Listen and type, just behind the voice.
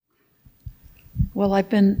Well, I've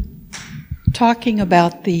been talking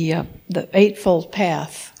about the Eightfold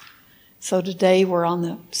Path. So today we're on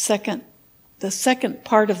the second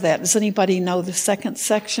part of that. Does anybody know the second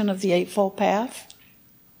section of the Eightfold Path?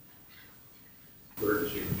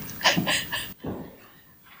 Virtue.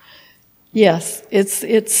 Yes, it's.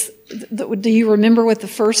 Do you remember what the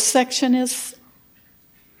first section is?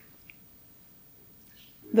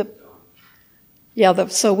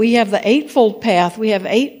 So we have the Eightfold Path. We have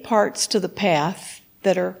 8 parts to the path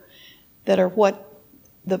that are what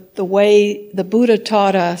the way the Buddha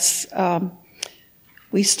taught us.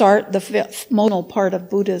 We start the fifth modal part of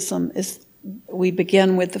Buddhism is we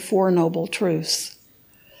begin with the Four Noble Truths,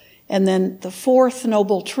 and then the fourth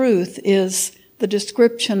noble truth is the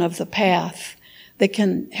description of the path that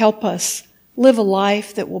can help us live a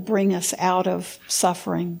life that will bring us out of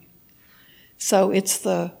suffering. So it's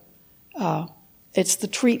the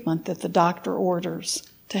treatment that the doctor orders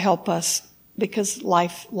to help us, because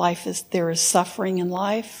there is suffering in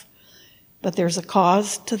life, but there's a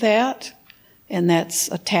cause to that, and that's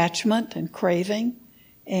attachment and craving,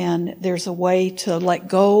 and there's a way to let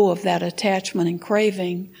go of that attachment and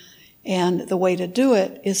craving, and the way to do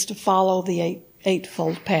it is to follow the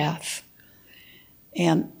Eightfold Path.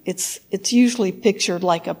 And it's usually pictured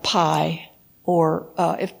like a pie, or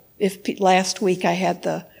if last week I had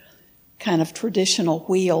the kind of traditional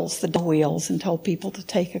wheels, and told people to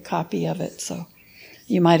take a copy of it. So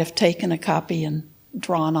you might have taken a copy and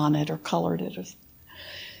drawn on it or colored it.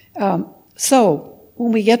 So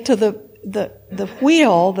when we get to the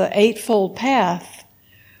wheel, the Eightfold Path,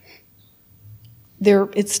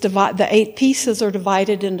 the 8 pieces are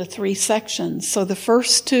divided into 3 sections. So the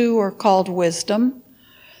first 2 are called wisdom,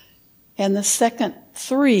 and the second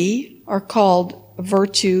 3 are called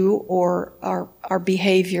virtue, or our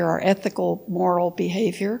behavior, our ethical, moral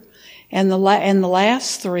behavior, and the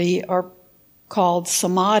last 3 are called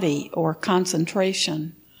samadhi, or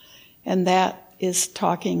concentration, and that is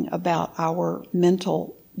talking about our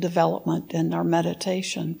mental development and our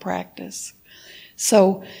meditation practice.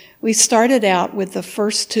 So we started out with the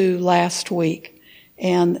first 2 last week,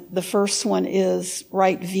 and the first one is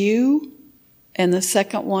right view, and the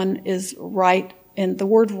second one is right, and the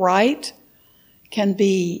word right can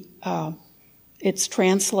be, it's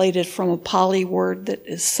translated from a Pali word that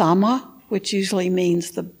is sama, which usually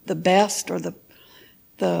means the best, or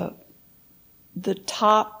the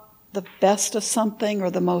top, the best of something,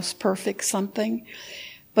 or the most perfect something.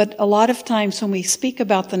 But a lot of times when we speak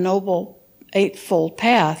about the Noble Eightfold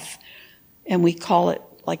Path, and we call it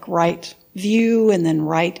like right view and then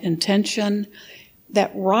right intention,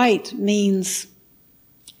 that right means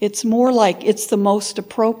it's more like it's the most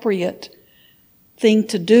appropriate thing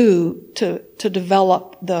to do to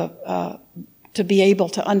develop to be able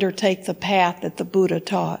to undertake the path that the Buddha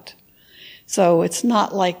taught. So it's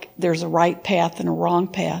not like there's a right path and a wrong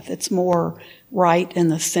path. It's more right in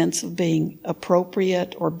the sense of being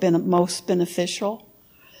appropriate or most beneficial.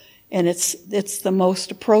 And it's the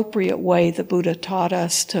most appropriate way the Buddha taught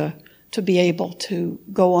us to be able to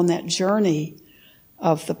go on that journey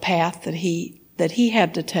of the path that he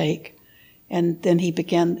had to take. And then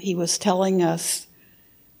he was telling us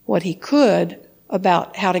what he could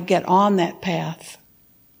about how to get on that path.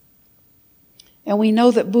 And we know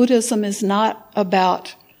that Buddhism is not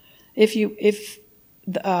about, I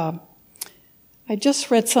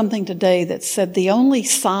just read something today that said the only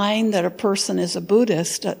sign that a person is a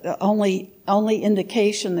Buddhist, only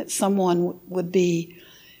indication that someone would be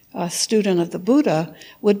a student of the Buddha,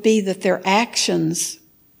 would be that their actions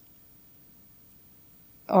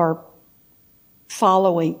are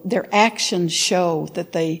their actions show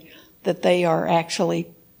that they are actually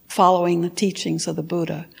following the teachings of the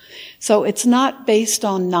Buddha. So it's not based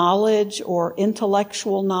on knowledge or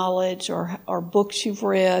intellectual knowledge or books you've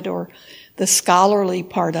read or the scholarly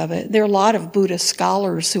part of it. There are a lot of Buddhist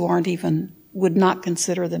scholars who would not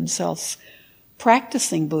consider themselves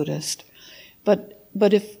practicing Buddhist. But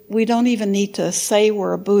if we don't even need to say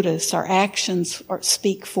we're a Buddhist, our actions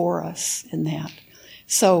speak for us in that.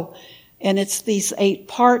 So, and it's these 8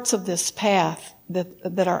 parts of this path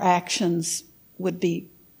that our actions would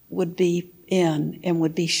be in and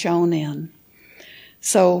would be shown in.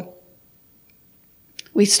 So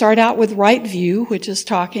we start out with right view, which is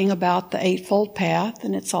talking about the Eightfold Path,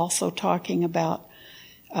 and it's also talking about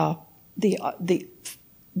the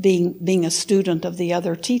being a student of the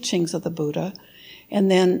other teachings of the Buddha.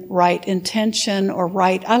 And then right intention, or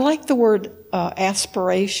right, I like the word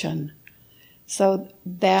aspiration. So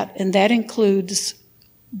that includes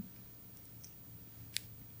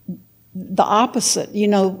the opposite.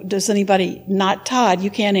 Does anybody, not Todd, you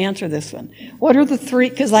can't answer this one. What are the three,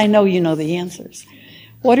 because I know you know the answers.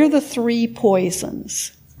 What are the three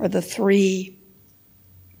poisons, or the three,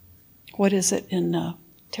 what is it in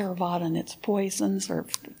Theravada? It's poisons, or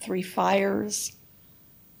three fires.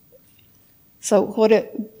 So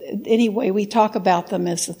anyway, we talk about them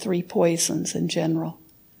as the three poisons in general.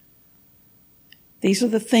 These are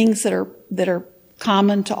the things that are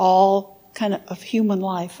common to all kind of human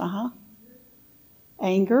life.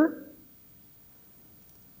 Anger.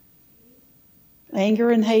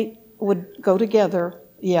 Anger and hate would go together.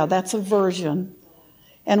 Yeah, that's aversion.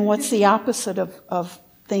 And what's the opposite of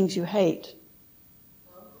things you hate?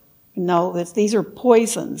 No, these are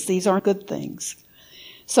poisons. These aren't good things.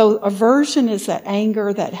 So aversion is that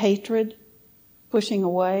anger, that hatred, pushing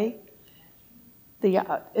away.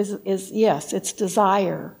 Yes, it's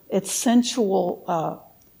desire. It's sensual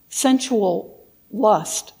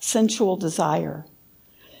lust, sensual desire.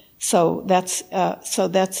 So that's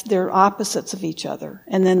they're opposites of each other.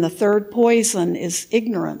 And then the third poison is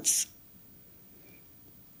ignorance.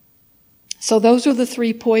 So those are the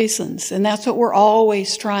three poisons, and that's what we're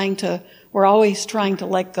always trying to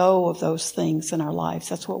let go of those things in our lives.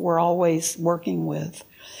 That's what we're always working with.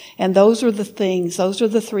 And those are the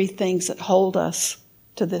three things that hold us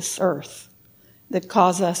to this earth, that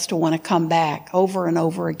cause us to want to come back over and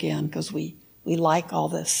over again, because we like all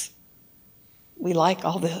this. We like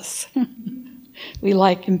all this. We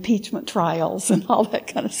like impeachment trials and all that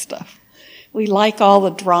kind of stuff. We like all the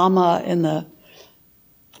drama and the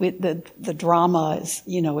drama is,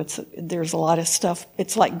 there's a lot of stuff.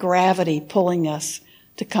 It's like gravity pulling us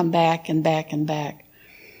to come back and back and back.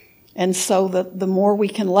 And so the more we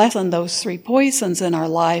can lessen those three poisons in our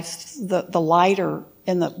life, the lighter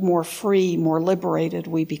and the more free, more liberated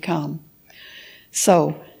we become.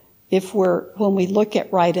 So when we look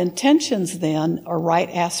at right intentions then, or right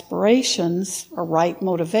aspirations, or right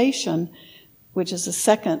motivation, which is the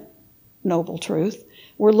second noble truth,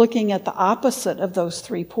 we're looking at the opposite of those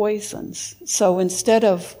three poisons. So instead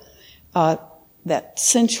of that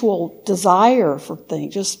sensual desire for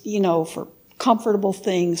things, just, for comfortable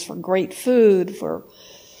things, for great food, for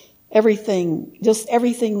everything, just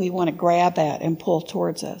everything we want to grab at and pull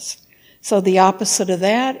towards us. So the opposite of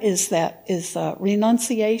that is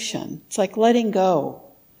renunciation. It's like letting go,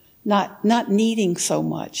 not needing so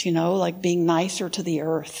much, like being nicer to the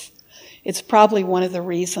earth. It's probably one of the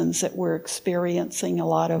reasons that we're experiencing a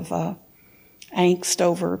lot of angst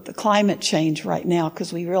over the climate change right now,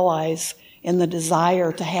 because we realize in the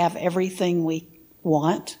desire to have everything we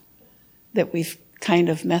want that we've kind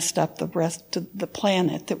of messed up the rest of the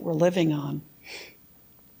planet that we're living on.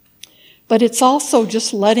 But it's also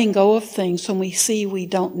just letting go of things when we see we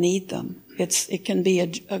don't need them. It can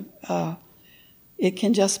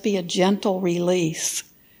just be a gentle release.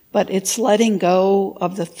 But it's letting go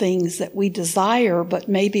of the things that we desire, but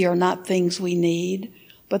maybe are not things we need,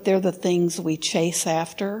 but they're the things we chase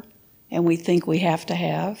after and we think we have to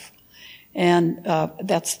have. And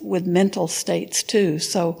that's with mental states too.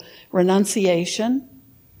 So renunciation,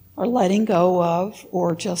 or letting go of,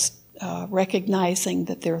 or just recognizing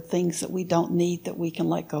that there are things that we don't need that we can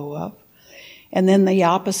let go of. And then the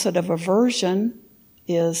opposite of aversion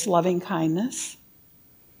is loving kindness.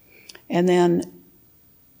 And then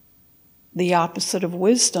the opposite of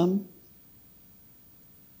wisdom,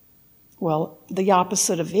 the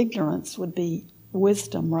opposite of ignorance would be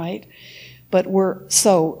wisdom, right? But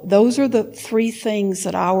those are the three things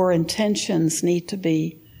that our intentions need to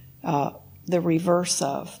be the reverse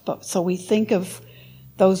of. So we think of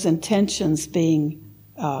those intentions being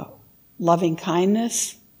loving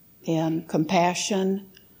kindness and compassion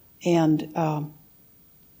and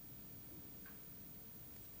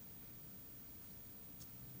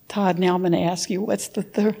Todd, now I'm going to ask you, what's the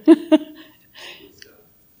third?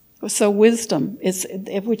 So wisdom,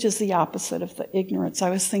 which is the opposite of the ignorance. I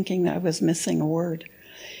was thinking that I was missing a word.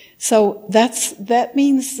 So that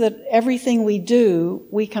means that everything we do,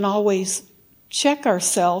 we can always check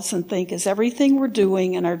ourselves and think, is everything we're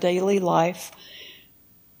doing in our daily life,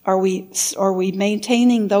 are we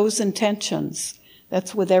maintaining those intentions?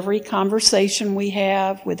 That's with every conversation we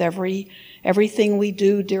have, with everything we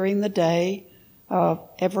do during the day.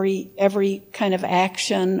 Every kind of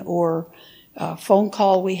action or phone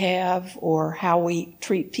call we have, or how we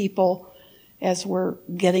treat people as we're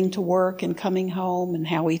getting to work and coming home, and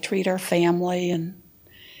how we treat our family, and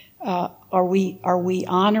are we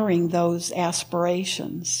honoring those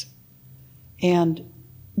aspirations? And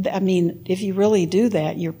I mean, if you really do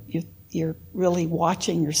that, you're really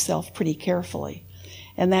watching yourself pretty carefully.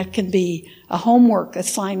 And that can be a homework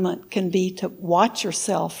assignment, can be to watch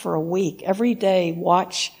yourself for a week. Every day,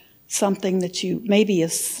 watch something that you, maybe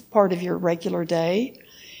is part of your regular day,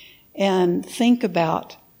 and think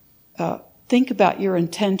about your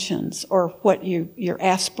intentions or what your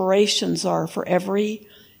aspirations are for every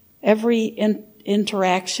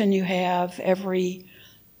interaction you have, every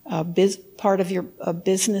part of your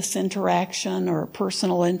business interaction or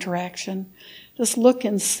personal interaction. Just look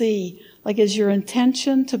and see, like, is your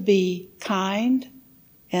intention to be kind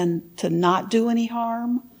and to not do any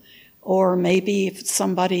harm? Or maybe if it's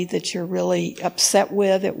somebody that you're really upset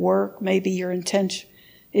with at work, maybe your intention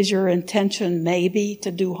maybe to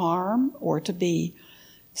do harm or to be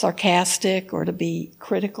sarcastic or to be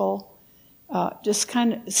critical. Just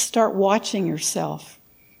kind of start watching yourself.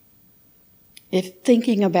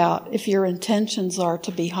 Thinking about if your intentions are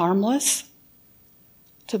to be harmless,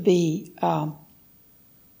 to be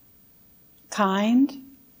kind,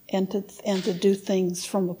 and to do things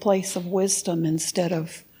from a place of wisdom instead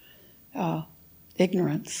of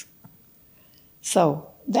ignorance. So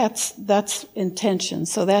that's intention.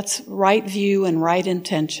 So that's right view and right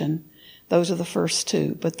intention. Those are the first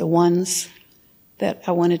two. But the ones that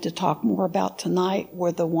I wanted to talk more about tonight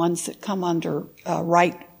were the ones that come under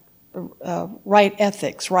right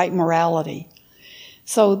ethics, right morality.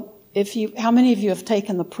 So how many of you have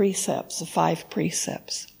taken the precepts, the 5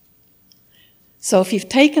 precepts? So if you've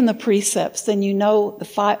taken the precepts, then you know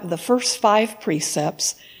the first 5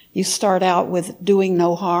 precepts. You start out with doing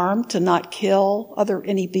no harm, to not kill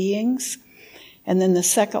any beings. And then the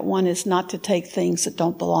second one is not to take things that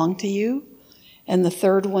don't belong to you. And the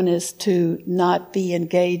third one is to not be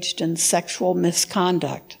engaged in sexual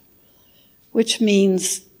misconduct, which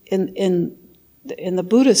means in the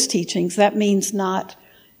Buddhist teachings, that means not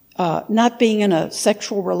being in a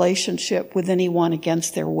sexual relationship with anyone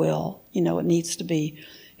against their will. You know, it needs to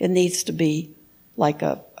be like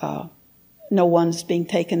no one's being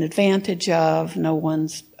taken advantage of. No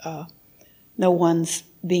one's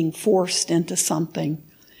being forced into something.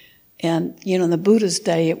 And in the Buddha's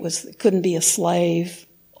day, it couldn't be a slave,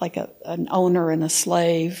 like an owner and a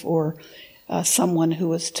slave, or someone who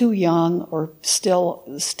was too young or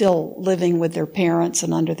still living with their parents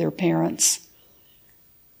and under their parents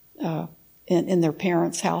in their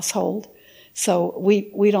parents' household. So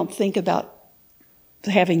we don't think about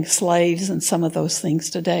having slaves and some of those things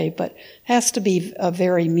today, but it has to be a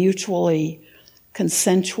very mutually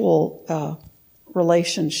consensual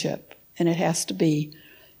relationship, and it has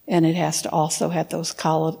to also have those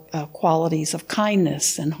qualities of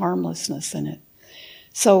kindness and harmlessness in it.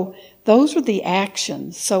 So those are the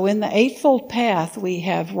actions. So in the Eightfold Path, we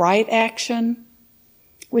have right action,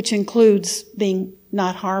 which includes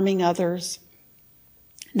not harming others,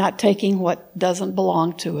 not taking what doesn't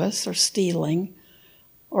belong to us, or stealing,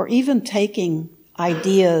 or even taking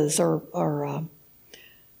ideas or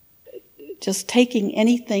just taking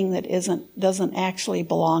anything that doesn't actually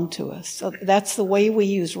belong to us. So that's the way we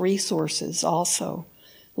use resources also.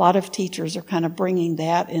 A lot of teachers are kind of bringing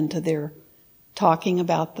that into their talking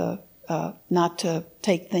about the not to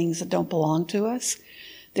take things that don't belong to us.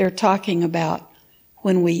 They're talking about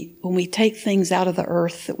when we take things out of the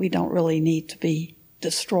earth that we don't really need to be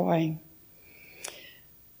destroying.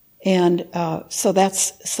 And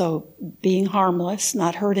so being harmless,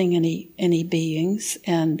 not hurting any beings,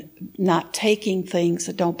 and not taking things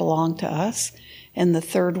that don't belong to us. And the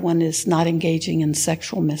third one is not engaging in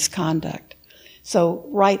sexual misconduct. So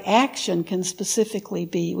right action can specifically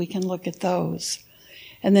be, we can look at those.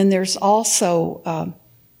 And then there's also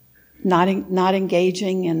not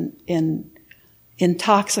engaging in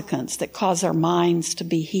intoxicants that cause our minds to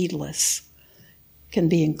be heedless, can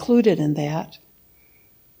be included in that.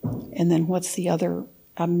 And then what's the other?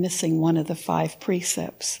 I'm missing one of the 5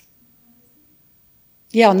 precepts.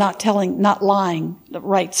 Yeah, not lying, the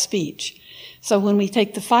right speech. So when we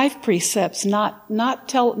take the 5 precepts, not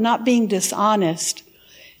being dishonest,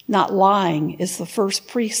 not lying is the first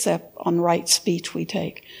precept on right speech we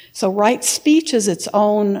take. So right speech is its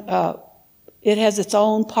own, it has its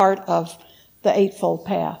own part of the Eightfold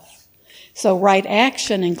Path. So right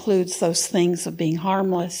action includes those things of being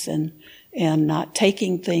harmless and not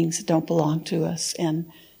taking things that don't belong to us, and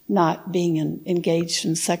not being engaged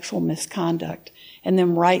in sexual misconduct. And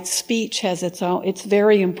then right speech has its own, it's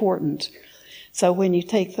very important. So when you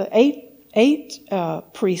take the eight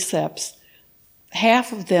precepts,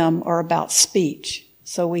 half of them are about speech.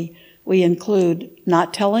 So we include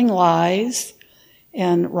not telling lies,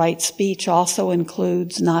 and right speech also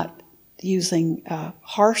includes not using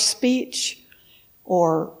harsh speech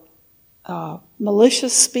or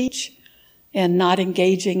malicious speech, and not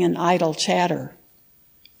engaging in idle chatter.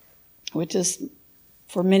 which is,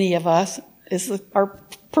 for many of us, is our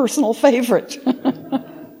personal favorite.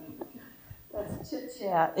 That's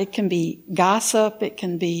chit-chat. It can be gossip. It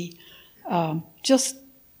can be just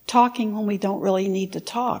talking when we don't really need to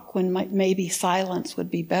talk, when maybe silence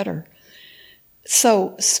would be better.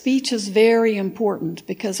 So speech is very important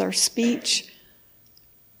because our speech,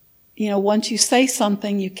 once you say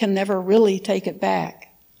something, you can never really take it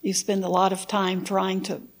back. You spend a lot of time trying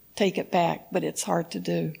to take it back, but it's hard to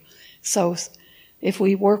do. So if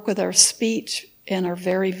we work with our speech and are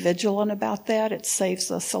very vigilant about that, it saves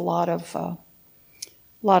us a lot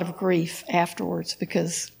of grief afterwards,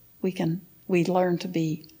 because we learn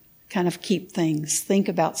to kind of keep things, think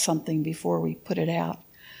about something before we put it out.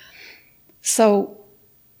 So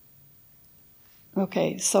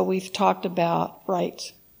we've talked about right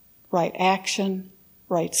action,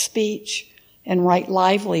 right speech, and right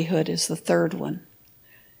livelihood is the third one.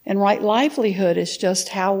 And right livelihood is just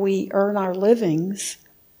how we earn our livings.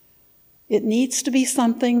 It needs to be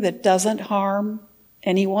something that doesn't harm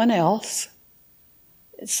anyone else.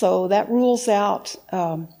 So that rules out,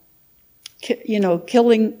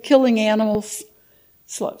 killing animals,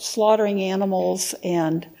 slaughtering animals,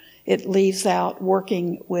 and it leaves out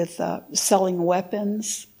working with selling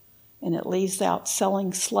weapons, and it leaves out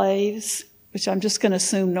selling slaves, which I'm just going to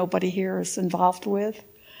assume nobody here is involved with.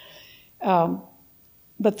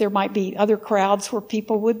 But there might be other crowds where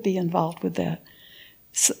people would be involved with that.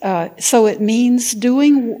 So it means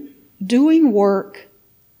doing work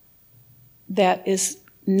that is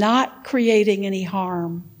not creating any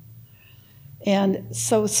harm. And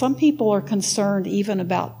so some people are concerned even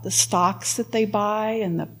about the stocks that they buy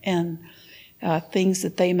and things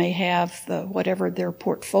that they may have, whatever their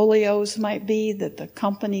portfolios might be, that the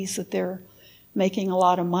companies that they're making a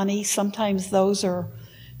lot of money, sometimes those are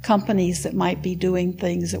companies that might be doing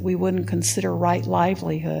things that we wouldn't consider right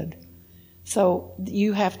livelihood. So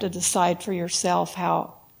you have to decide for yourself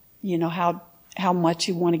how much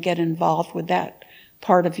you want to get involved with that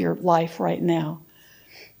part of your life right now.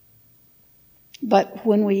 But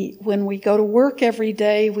when we go to work every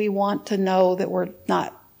day, we want to know that we're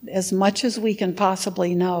not, as much as we can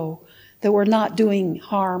possibly know, that we're not doing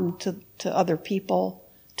harm to other people,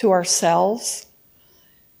 to ourselves,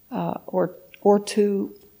 or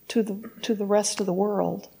to the rest of the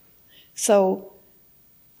world. So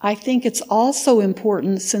I think it's also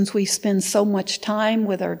important, since we spend so much time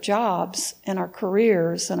with our jobs and our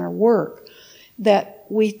careers and our work, that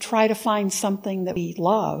we try to find something that we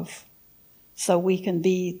love, so we can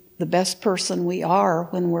be the best person we are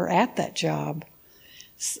when we're at that job.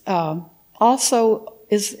 Also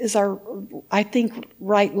is our, I think,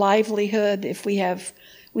 right livelihood. If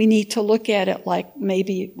we need to look at it like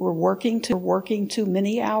maybe we're working too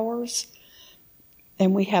many hours,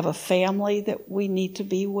 and we have a family that we need to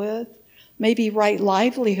be with. Maybe right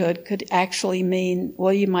livelihood could actually mean,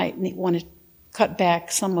 well, you might want to cut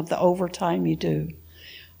back some of the overtime you do,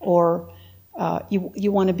 or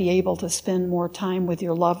you want to be able to spend more time with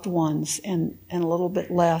your loved ones and a little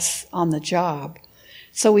bit less on the job.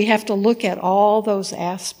 So we have to look at all those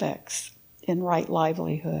aspects in right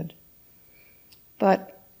livelihood.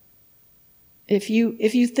 But if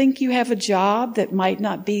you think you have a job that might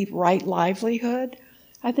not be right livelihood,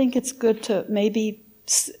 I think it's good to maybe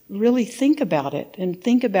really think about it and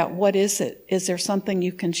think about, what is it? Is there something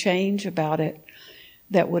you can change about it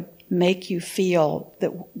that would make you feel that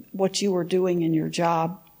what you were doing in your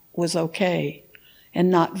job was okay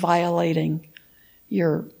and not violating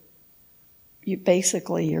your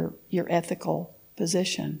ethical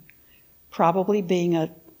position? Probably being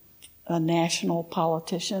a national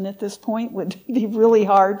politician at this point would be really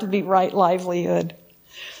hard to be right livelihood.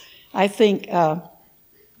 I think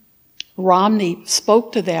Romney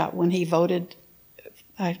spoke to that when he voted.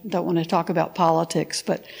 I don't want to talk about politics,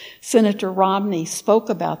 but Senator Romney spoke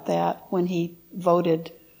about that when he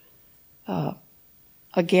voted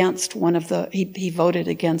against he voted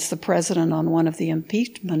against the president on one of the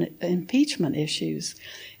impeachment issues,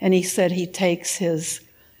 and he said he takes his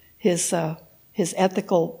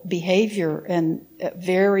ethical behavior and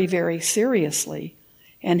very, very seriously,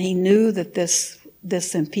 and he knew that this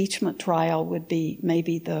impeachment trial would be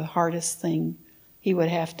maybe the hardest thing he would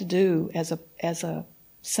have to do as a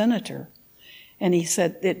senator. And he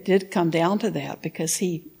said it did come down to that, because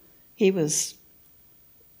he was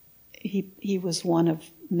one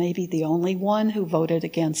of maybe the only one who voted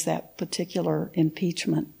against that particular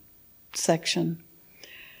impeachment section.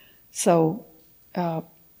 So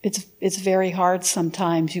it's very hard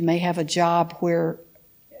sometimes. You may have a job where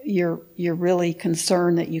you're really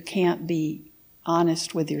concerned that you can't be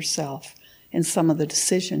honest with yourself in some of the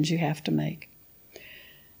decisions you have to make.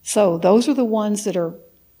 So those are the ones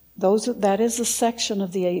that is a section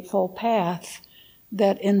of the Eightfold Path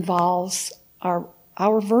that involves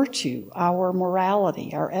our virtue, our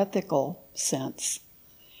morality, our ethical sense.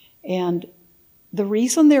 And the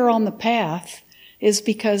reason they're on the path is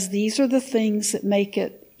because these are the things that make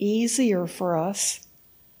it easier for us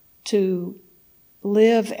to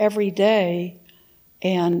live every day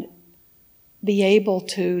and be able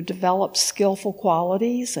to develop skillful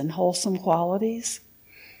qualities and wholesome qualities,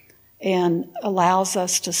 and allows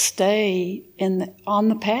us to stay on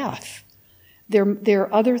the path. There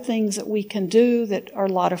are other things that we can do that are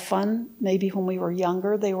a lot of fun. Maybe when we were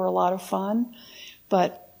younger, they were a lot of fun.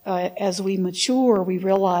 But as we mature, we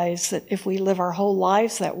realize that if we live our whole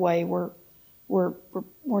lives that way, we're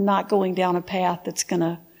not going down a path that's going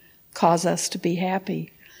to cause us to be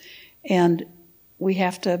happy. And we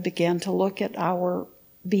have to begin to look at our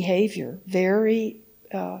behavior very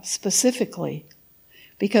specifically,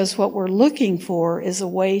 because what we're looking for is a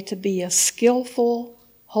way to be a skillful,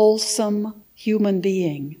 wholesome human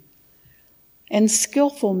being. And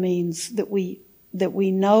skillful means that we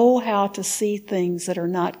know how to see things that are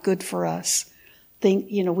not good for us.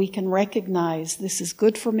 We can recognize this is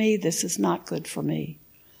good for me, this is not good for me.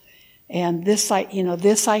 And this I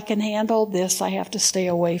can handle, this I have to stay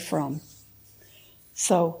away from.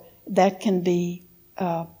 So that can be,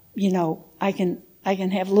 I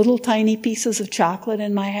can have little tiny pieces of chocolate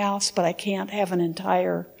in my house, but I can't have an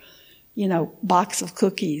entire, box of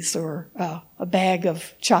cookies or a bag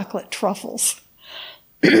of chocolate truffles.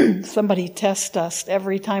 Somebody tests us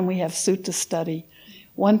every time we have sutta study.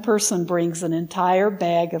 One person brings an entire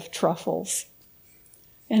bag of truffles.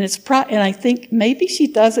 And and I think maybe she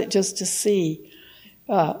does it just to see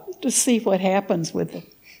what happens with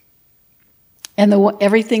it. And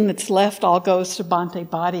everything that's left all goes to Bhante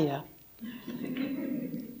Bhatia.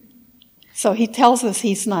 So he tells us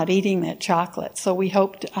he's not eating that chocolate. So I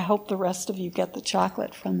hope the rest of you get the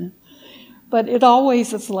chocolate from him. But it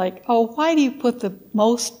always is like, oh, why do you put the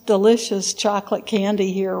most delicious chocolate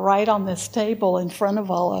candy here right on this table in front of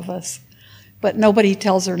all of us? But nobody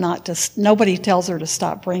tells her to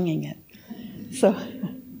stop bringing it. So,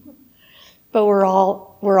 but we're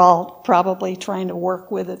all probably trying to work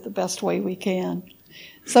with it the best way we can.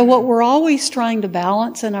 So what we're always trying to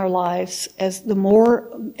balance in our lives as we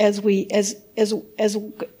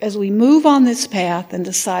move on this path and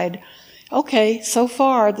decide, okay, so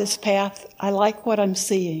far this path, I like what I'm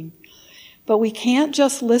seeing. But we can't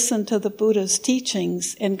just listen to the Buddha's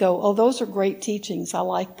teachings and go, oh, those are great teachings, I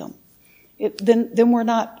like them. Then we're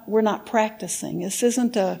not practicing. This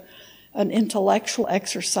isn't an intellectual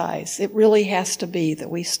exercise. It really has to be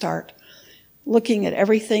that we start looking at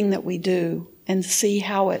everything that we do and see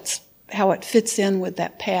how it fits in with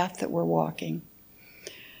that path that we're walking.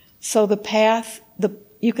 So the path,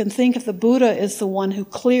 you can think of the Buddha as the one who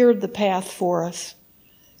cleared the path for us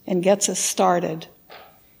and gets us started.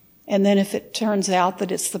 And then if it turns out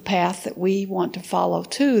that it's the path that we want to follow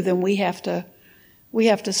too, then we have to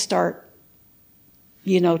start,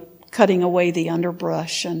 cutting away the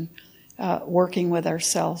underbrush and working with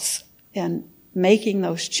ourselves and making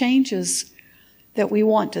those changes that we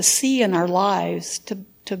want to see in our lives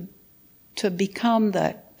to become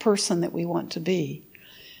the person that we want to be.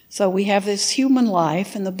 So we have this human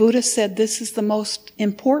life, and the Buddha said this is the most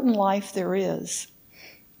important life there is,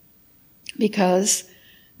 because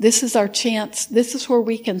this is our chance. This is where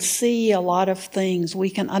we can see a lot of things. We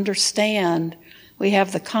can understand. We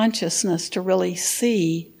have the consciousness to really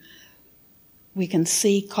see. We can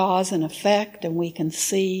see cause and effect, and we can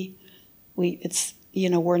see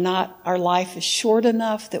our life is short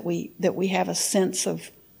enough that we have a sense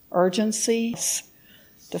of urgency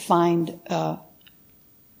to find,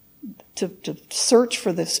 to search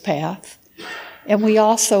for this path. And we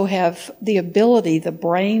also have the ability, the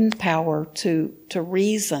brain power to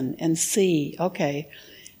reason and see, okay,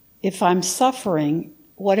 if I'm suffering,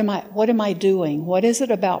 what am I doing? What is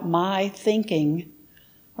it about my thinking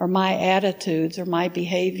or my attitudes or my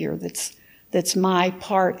behavior that's my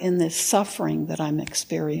part in this suffering that I'm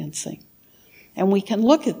experiencing? And we can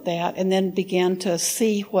look at that and then begin to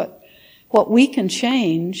see what we can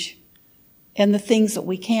change and the things that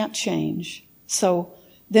we can't change. So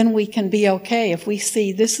then we can be okay if we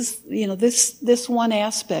see this is, this one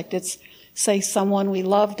aspect. It's, say, someone we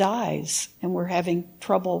love dies and we're having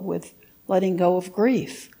trouble with letting go of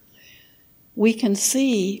grief. We can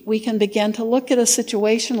begin to look at a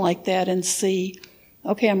situation like that and see,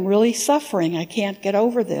 okay, I'm really suffering. I can't get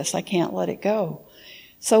over this. I can't let it go.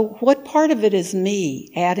 So what part of it is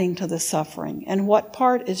me adding to the suffering? And what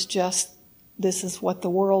part is just, this is what the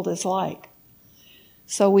world is like?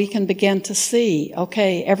 So we can begin to see,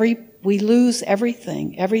 okay, we lose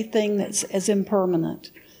everything that's as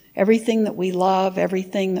impermanent. Everything that we love,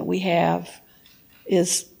 everything that we have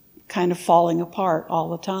is kind of falling apart all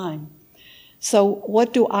the time. So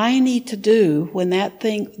what do I need to do when that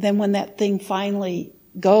thing finally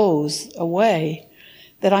goes away,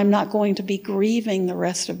 that I'm not going to be grieving the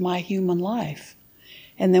rest of my human life?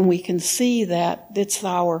 And then we can see that it's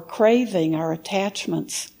our craving, our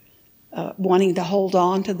attachments, wanting to hold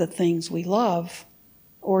on to the things we love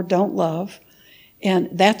or don't love. And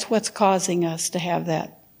that's what's causing us to have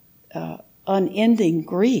that unending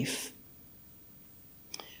grief.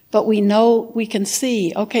 But we know, we can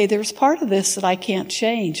see, okay, there's part of this that I can't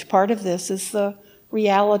change. Part of this is the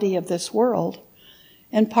reality of this world.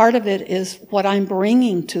 And part of it is what I'm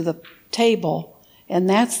bringing to the table. And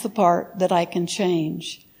that's the part that I can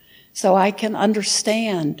change. So I can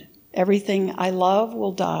understand everything I love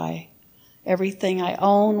will die. Everything I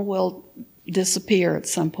own will disappear at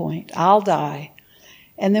some point. I'll die.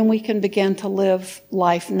 And then we can begin to live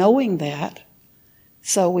life knowing that.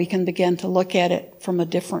 So we can begin to look at it from a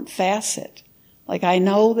different facet. Like, I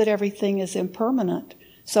know that everything is impermanent.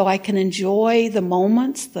 So I can enjoy the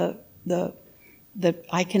moments,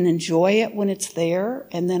 I can enjoy it when it's there,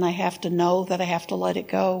 and then I have to know that I have to let it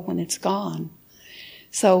go when it's gone.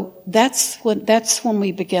 So that's when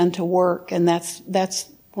we begin to work, and that's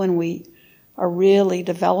when we are really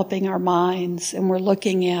developing our minds, and we're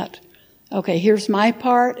looking at, okay, here's my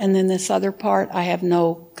part, and then this other part I have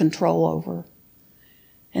no control over.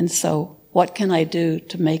 And so what can I do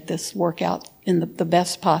to make this work out in the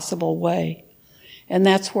best possible way? And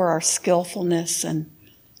that's where our skillfulness and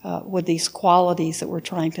with these qualities that we're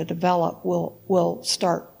trying to develop will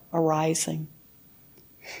start arising.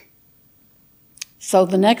 So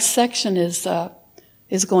the next section is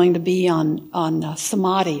going to be on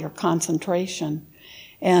samadhi, or concentration,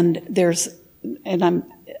 and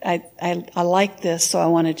I like this, so I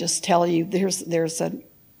want to just tell you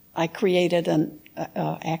I created an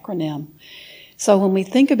acronym. So when we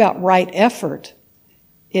think about right effort,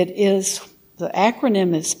 the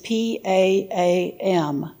acronym is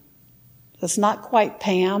PAAM. It's not quite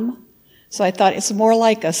Pam, so I thought it's more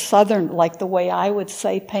like a southern, like the way I would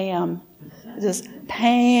say Pam. Just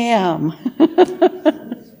Pam.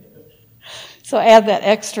 So add that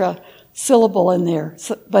extra syllable in there.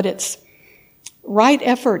 But it's right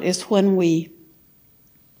effort is when we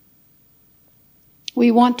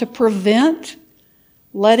want to prevent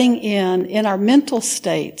letting in our mental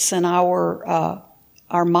states and our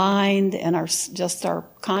mind and our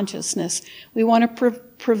consciousness. We want to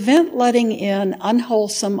prevent letting in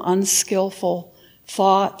unwholesome, unskillful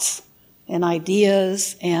thoughts and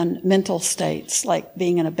ideas and mental states, like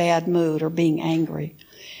being in a bad mood or being angry.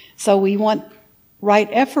 So right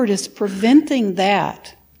effort is preventing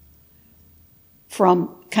that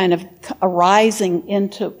from kind of arising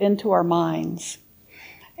into our minds.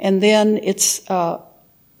 And then it's the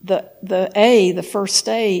first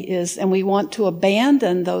A is, and we want to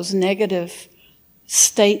abandon those negative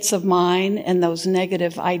states of mind and those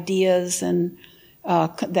negative ideas and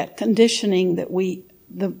that conditioning that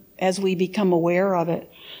as we become aware of it.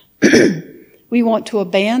 We want to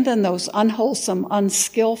abandon those unwholesome,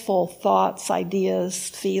 unskillful thoughts, ideas,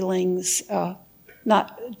 feelings,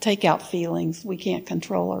 not take out feelings. We can't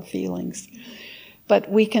control our feelings. But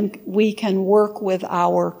we can work with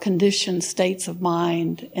our conditioned states of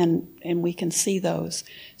mind, and we can see those.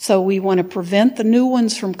 So we want to prevent the new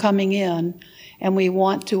ones from coming in, and we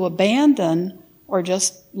want to abandon or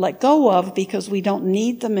just let go of, because we don't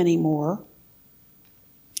need them anymore,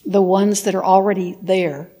 the ones that are already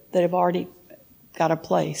there, that have already got a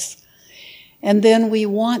place. And then we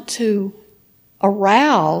want to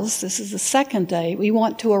arouse, this is the second day, we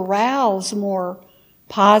want to arouse more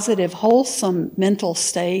positive, wholesome mental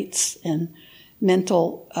states and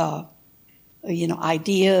mental,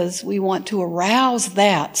 ideas. We want to arouse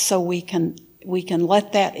that so we can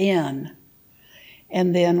let that in.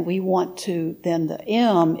 And then the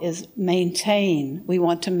M is maintain. We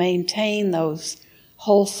want to maintain those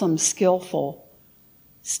wholesome, skillful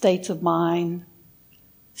states of mind.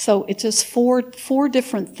 So it's just four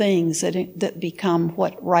different things that become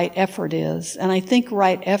what right effort is. And I think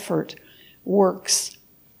right effort works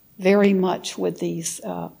very much with these,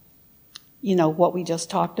 what we just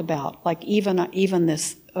talked about, like even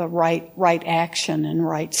this right action and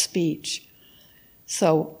right speech.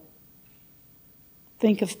 So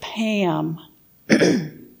think of Pam.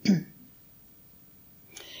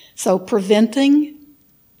 So preventing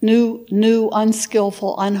new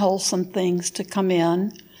unskillful, unwholesome things to come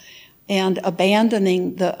in, and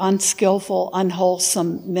abandoning the unskillful,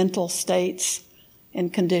 unwholesome mental states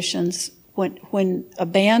and conditions, when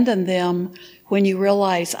abandon them when you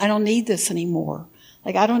realize, I don't need this anymore.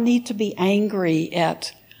 Like, I don't need to be angry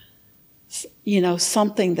at,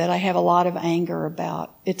 something that I have a lot of anger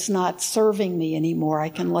about. It's not serving me anymore. I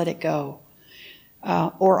can let it go.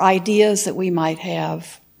 Or ideas that we might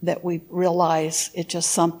have that we realize it's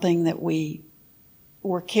just something that we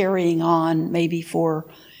were carrying on, maybe for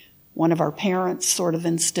one of our parents sort of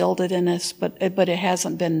instilled it in us, but it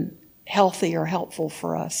hasn't been healthy or helpful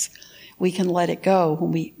for us. We can let it go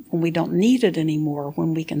when we don't need it anymore,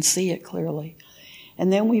 when we can see it clearly.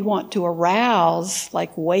 And then we want to arouse,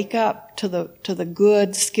 like wake up to the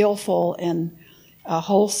good, skillful, and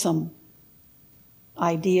wholesome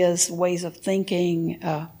ideas, ways of thinking,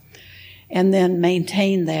 and then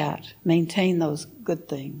maintain those good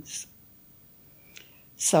things.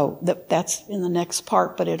 So that's in the next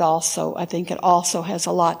part, but I think it also has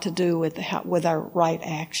a lot to do with our right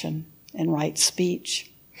action and right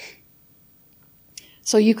speech.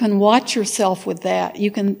 So you can watch yourself with that.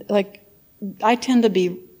 You can, I tend to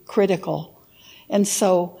be critical. And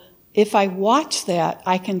so if I watch that,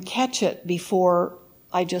 I can catch it before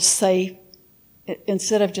I just say,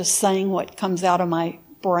 instead of just saying what comes out of my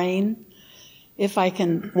brain. If I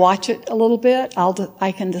can watch it a little bit,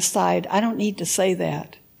 I can decide, I don't need to say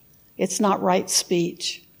that. It's not right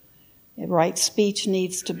speech. Right speech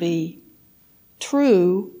needs to be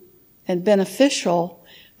true and beneficial,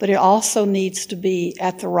 but it also needs to be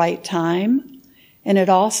at the right time, and it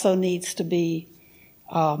also needs to be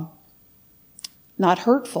not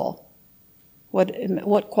hurtful.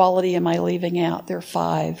 What quality am I leaving out? There are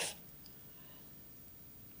 5.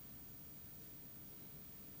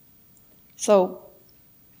 So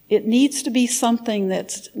it needs to be something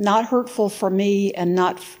that's not hurtful for me and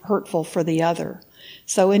not hurtful for the other.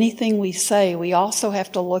 So anything we say, we also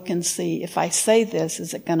have to look and see, if I say this,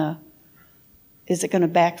 is it going to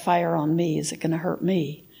backfire on me? Is it going to hurt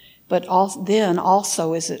me? But then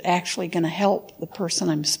also, is it actually going to help the person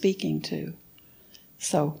I'm speaking to?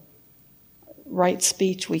 So right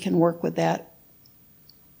speech, we can work with that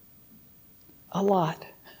a lot.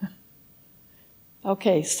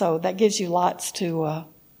 Okay, so that gives you lots to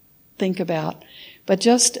think about. But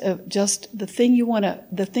just the thing you want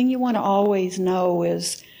to always know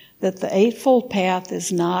is that the Eightfold Path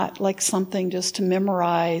is not like something just to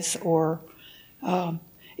memorize, or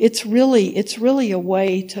it's really a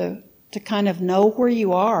way to kind of know where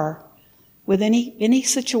you are with any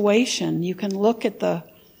situation. You can look at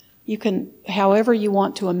however you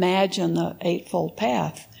want to imagine the Eightfold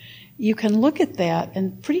Path. You can look at that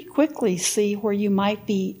and pretty quickly see where you might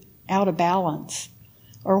be out of balance,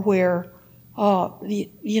 or where, I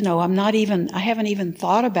haven't even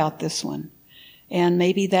thought about this one. And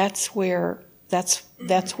maybe that's where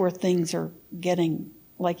things are getting,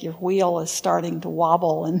 like your wheel is starting to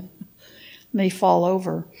wobble and may fall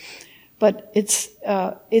over. But it's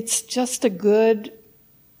just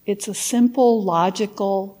it's a simple,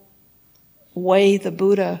 logical way the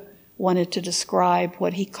Buddha wanted to describe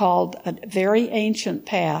what he called a very ancient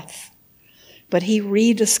path, but he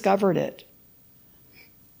rediscovered it.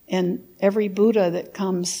 And every Buddha that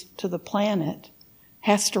comes to the planet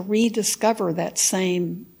has to rediscover the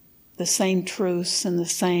same truths and the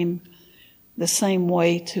same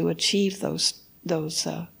way to achieve those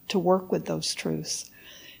to work with those truths.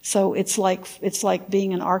 So it's like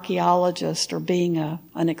being an archaeologist or being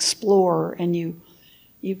an explorer, and you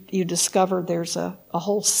discover there's a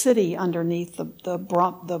whole city underneath the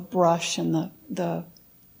brush and the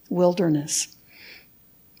wilderness.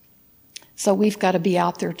 So we've got to be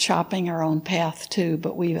out there chopping our own path too,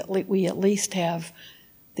 but we at least have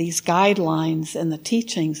these guidelines and the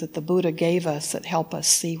teachings that the Buddha gave us that help us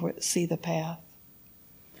see the path.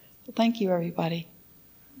 So thank you, everybody.